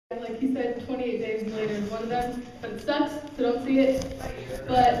Like he said, 28 days later is one of them, but it sucks, so don't see it.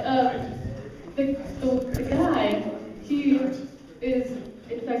 But the guy, he is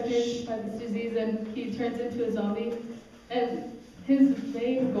infected by this disease and he turns into a zombie. And his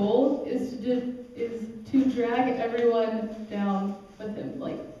main goal is to drag everyone down with him,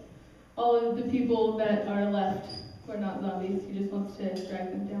 like all of the people that are left who are not zombies. He just wants to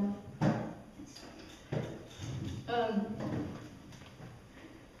drag them down.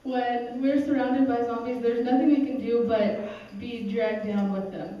 When we're surrounded by zombies, there's nothing we can do but be dragged down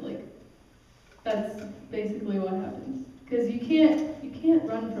with them. Like, that's basically what happens. Because you can't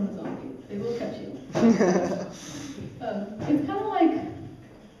run from a zombie. They will catch you. It's kind of like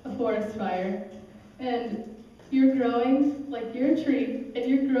a forest fire. And you're growing, like you're a tree, and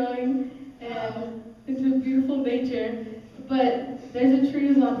you're growing and into beautiful nature, but there's a tree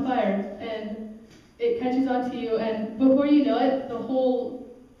is on fire, and it catches onto you, and before you know it, the whole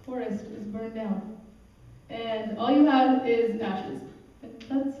forest is burned down. And all you have is ashes. And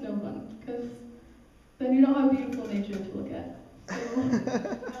that's no fun, because then you don't have beautiful nature to look at.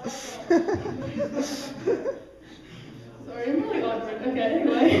 Sorry, I'm really awkward. Okay,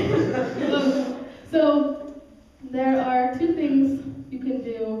 anyway. So there are two things you can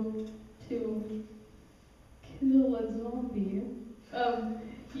do to kill a zombie.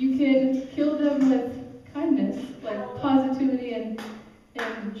 You can kill them with kindness, like positivity and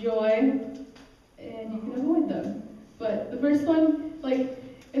joy, and you can avoid them. But the first one, like,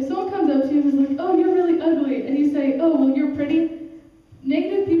 if someone comes up to you and is like, oh, you're really ugly, and you say, oh, well, you're pretty,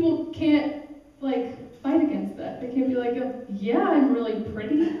 negative people can't, like, fight against that. They can't be like, yeah, I'm really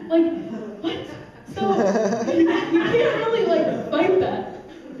pretty. Like, what? So, you can't really, like, fight that.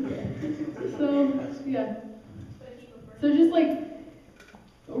 So, yeah. So just, like,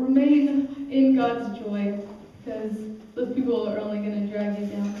 remain in God's joy, because those people are only going to drag you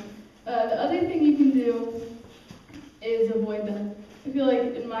down. The other thing you can do is avoid them. I feel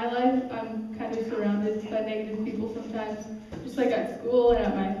like in my life, I'm kind of surrounded by negative people sometimes, just like at school and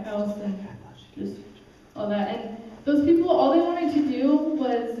at my house and just all that. And those people, all they wanted to do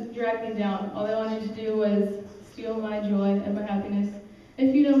was drag me down. All they wanted to do was steal my joy and my happiness.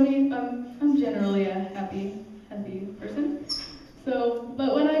 If you know me, I'm generally a happy person. So,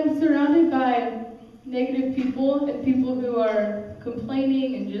 but when I'm surrounded by negative people and people who are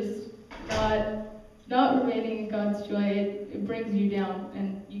complaining and just not remaining in God's joy, it brings you down,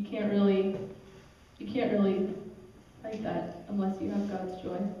 and you can't really fight that unless you have God's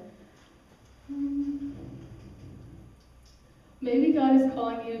joy. Maybe God is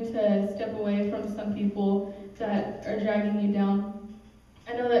calling you to step away from some people that are dragging you down.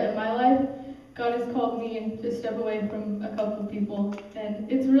 I know that in my life, God has called me to step away from a couple of people, and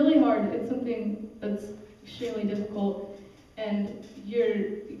it's really hard. It's something that's extremely difficult, and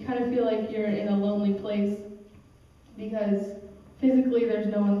you kind of feel like you're in a lonely place because physically there's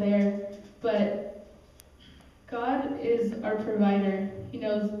no one there, but God is our provider. He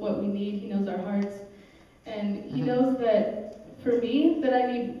knows what we need. He knows our hearts, and He knows that for me, that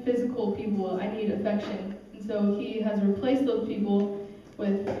I need physical people. I need affection, and so He has replaced those people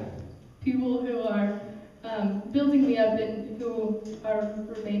with people who are building me up and who are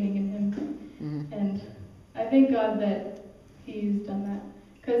remaining in Him. And I thank God that He's done that.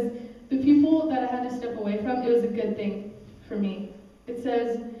 Because the people that I had to step away from, it was a good thing for me. It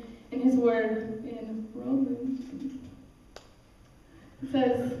says in His Word, in Romans, it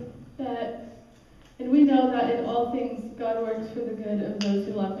says that, and we know that in all things God works for the good of those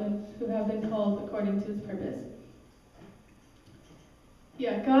who love Him, who have been called according to His purpose.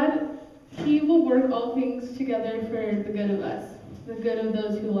 Yeah, God, He will work all things together for the good of us, the good of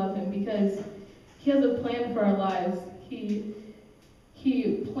those who love Him, because He has a plan for our lives. He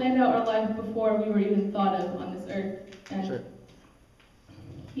planned out our life before we were even thought of on this earth, and sure.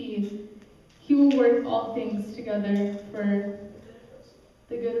 He will work all things together for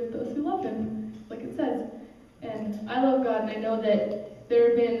the good of those who love Him, like it says. And I love God, and I know that there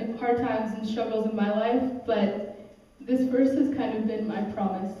have been hard times and struggles in my life, but this verse has kind of been my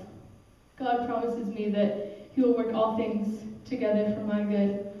promise. God promises me that He will work all things together for my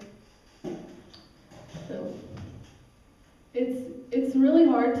good. So it's really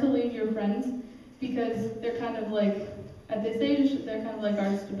hard to leave your friends because they're kind of like, at this age, they're kind of like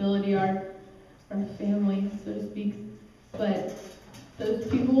our stability, our family, so to speak. But those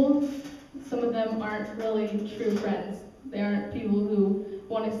people, some of them aren't really true friends. They aren't people who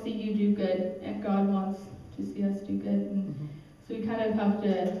want to see you do good, and God wants to see us do good. And so we kind of have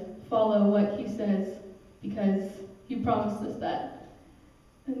to follow what He says because He promised us that.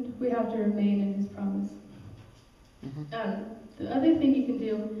 And we have to remain in His promise. The other thing you can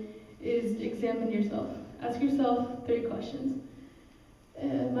do yourself. Ask yourself 3 questions.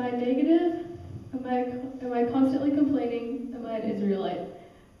 Am I negative? Am I constantly complaining? Am I an Israelite?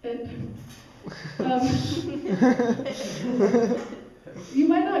 And you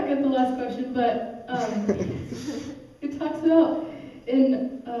might not get the last question, but it talks about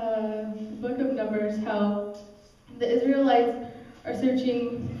in the book of Numbers how the Israelites are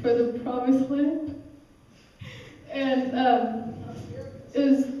searching for the promised land. And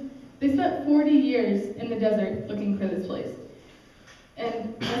they spent 40 years in the desert looking for this place.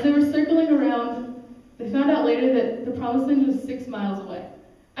 And as they were circling around, they found out later that the promised land was 6 miles away.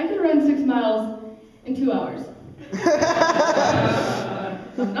 I could run 6 miles in 2 hours.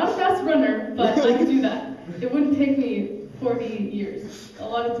 Not a fast runner, but I could do that. It wouldn't take me 40 years. A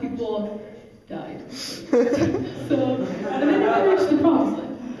lot of people died. So, and they never reached the promised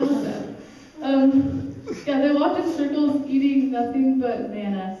land. How was that? Yeah, they walked in circles eating nothing but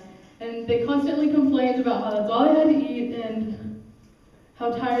manna. And they constantly complained about how that's all they had to eat and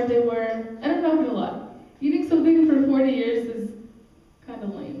how tired they were. And I'm not gonna lie, eating something for 40 years is kind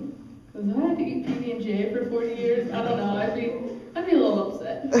of lame. Because if I had to eat PB&J for 40 years, I don't know, I'd be a little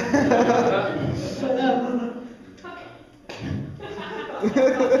upset.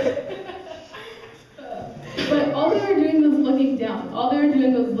 But all they were doing was looking down. All they were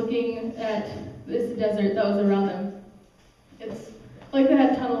doing was looking at this desert that was around them. It's like they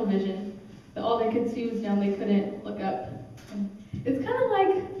had tunnel vision. That all they could see was down, they couldn't look up. And it's kind of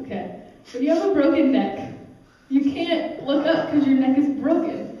like, okay, when you have a broken neck, you can't look up because your neck is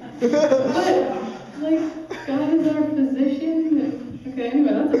broken. But, like, God is our physician. Okay,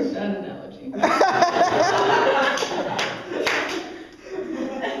 anyway, that's a bad analogy.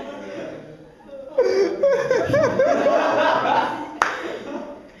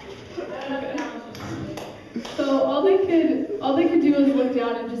 So all they could do was look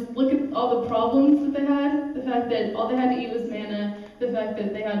down and just look at all the problems that they had. The fact that all they had to eat was manna. The fact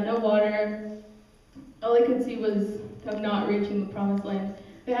that they had no water. All they could see was them not reaching the promised land.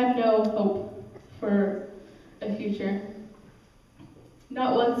 They had no hope for a future.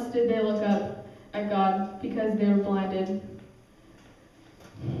 Not once did they look up at God because they were blinded.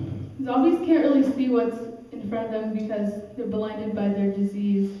 Zombies can't really see what's in front of them because they're blinded by their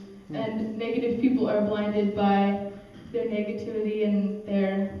disease. And negative people are blinded by their negativity and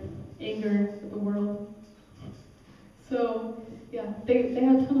their anger at the world. So, yeah, they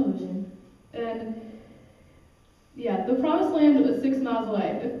have tunnel vision. And, yeah, the promised land was 6 miles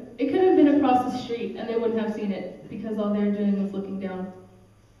away. It could have been across the street and they wouldn't have seen it because all they were doing was looking down.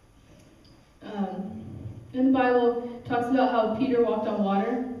 In the Bible, it talks about how Peter walked on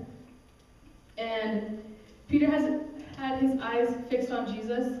water. And Peter had his eyes fixed on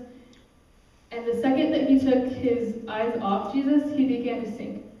Jesus. And the second that he took his eyes off Jesus, he began to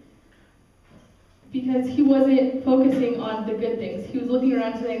sink. Because he wasn't focusing on the good things. He was looking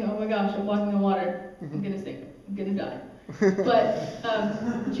around saying, oh my gosh, I'm walking on water. I'm going to sink. I'm going to die.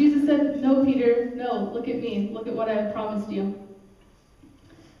 But Jesus said, no, Peter, no, look at me. Look at what I have promised you.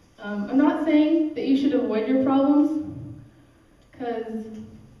 I'm not saying that you should avoid your problems, because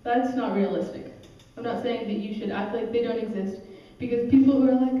that's not realistic. I'm not saying that you should act like they don't exist. Because people who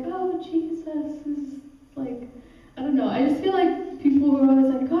are like, oh, Jesus is like, I don't know. I just feel like people who are always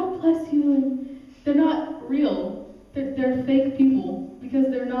like, God bless you, and they're not real. They're fake people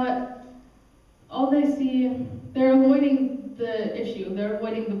because they're not, all they see, they're avoiding the issue. They're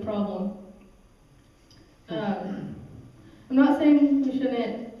avoiding the problem. I'm not saying we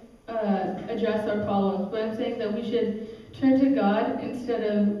shouldn't address our problems, but I'm saying that we should turn to God instead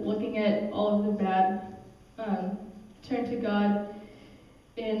of looking at all of the bad. Turn to God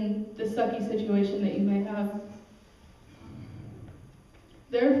in the sucky situation that you may have.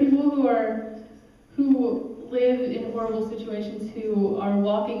 There are people who live in horrible situations, who are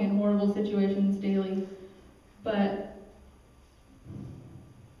walking in horrible situations daily, but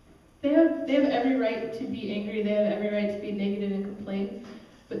they have every right to be angry, they have every right to be negative and complain,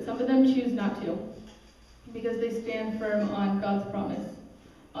 but some of them choose not to, because they stand firm on God's promise,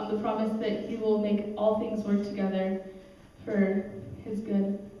 on the promise that He will make all things work together for His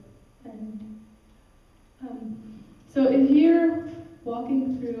good. And so if you're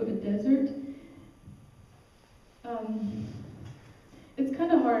walking through a desert, it's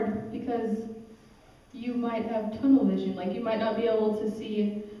kind of hard because you might have tunnel vision, like you might not be able to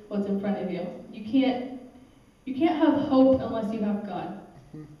see what's in front of you. You can't have hope unless you have God.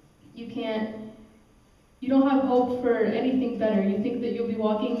 You don't have hope for anything better. You think that you'll be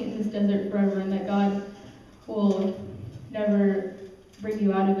walking in this desert forever and that God will never bring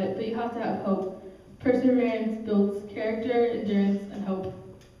you out of it, but you have to have hope. Perseverance builds character, endurance, and hope.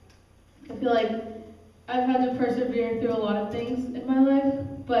 If feel like I've had to persevere through a lot of things in my life,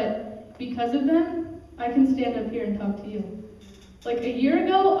 but because of them, I can stand up here and talk to you. Like a year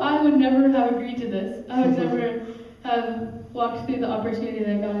ago, I would never have agreed to this. I would never have walked through the opportunity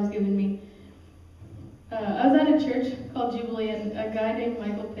that God has given me. I was at a church called Jubilee, and a guy named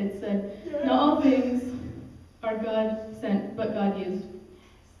Michael Pitts said, "Not all things are God sent, but God used."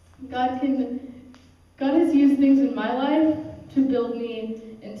 God has used things in my life to build me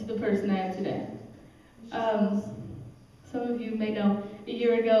into the person I am today. Some of you may know, a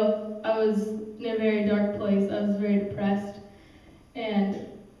year ago, I was in a very dark place. I was very depressed, and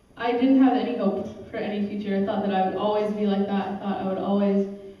I didn't have any hope for any future. I thought that I would always be like that. I thought I would always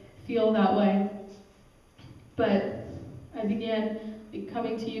feel that way. But I began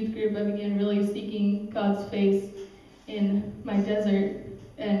coming to youth group. I began really seeking God's face in my desert,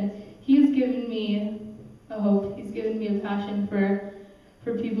 and He's given me a hope. He's given me a passion for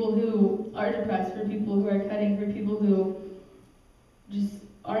people who are depressed, for people who are cutting, for people who just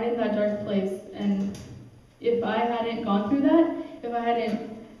aren't in that dark place. And if I hadn't gone through that, if I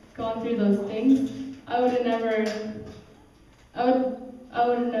hadn't gone through those things, I would have never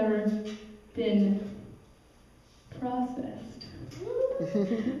been processed.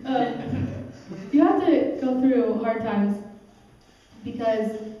 You have to go through hard times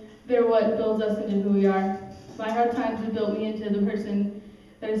because they're what builds us into who we are. My hard times have built me into the person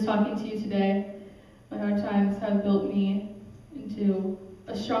that is talking to you today. My hard times have built me into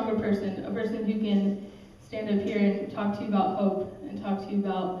a stronger person, a person who can stand up here and talk to you about hope and talk to you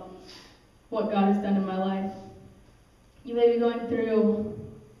about what God has done in my life. You may be going through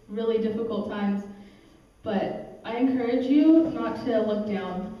really difficult times, but I encourage you not to look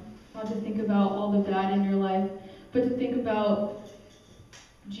down, not to think about all the bad in your life, but to think about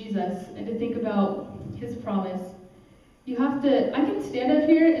Jesus and to think about His promise. I can stand up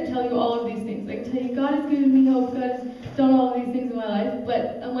here and tell you all of these things. I can tell you God has given me hope, God has done all of these things in my life,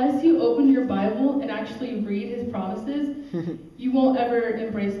 but unless you open your Bible and actually read His promises, you won't ever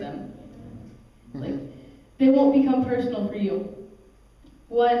embrace them. Like, they won't become personal for you.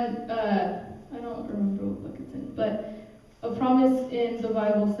 I don't remember what book it's in, but a promise in the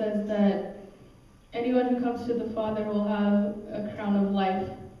Bible says that anyone who comes to the Father will have a crown of life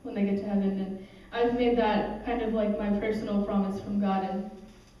when they get to heaven, and I've made that kind of like my personal promise from God,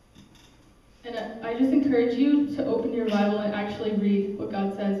 and I just encourage you to open your Bible and actually read what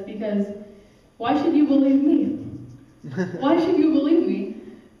God says, because why should you believe me? Why should you believe me?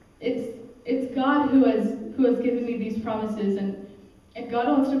 It's God who has given me these promises, and God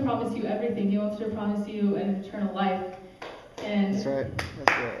wants to promise you everything. He wants to promise you an eternal life. And that's right.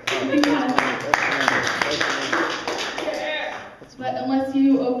 But unless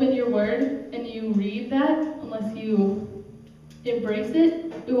you open your word and you read that, unless you embrace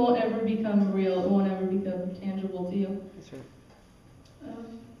it, it won't ever become real. It won't ever become tangible to you. That's right.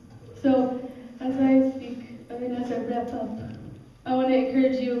 So as I wrap up, I want to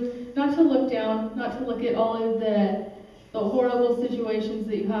encourage you not to look down, not to look at all of the horrible situations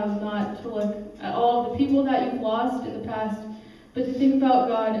that you have, not to look at all the people that you've lost in the past, but to think about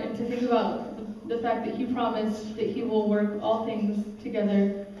God and to think about the fact that He promised that He will work all things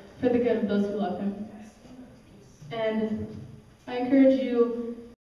together for the good of those who love Him. And I encourage you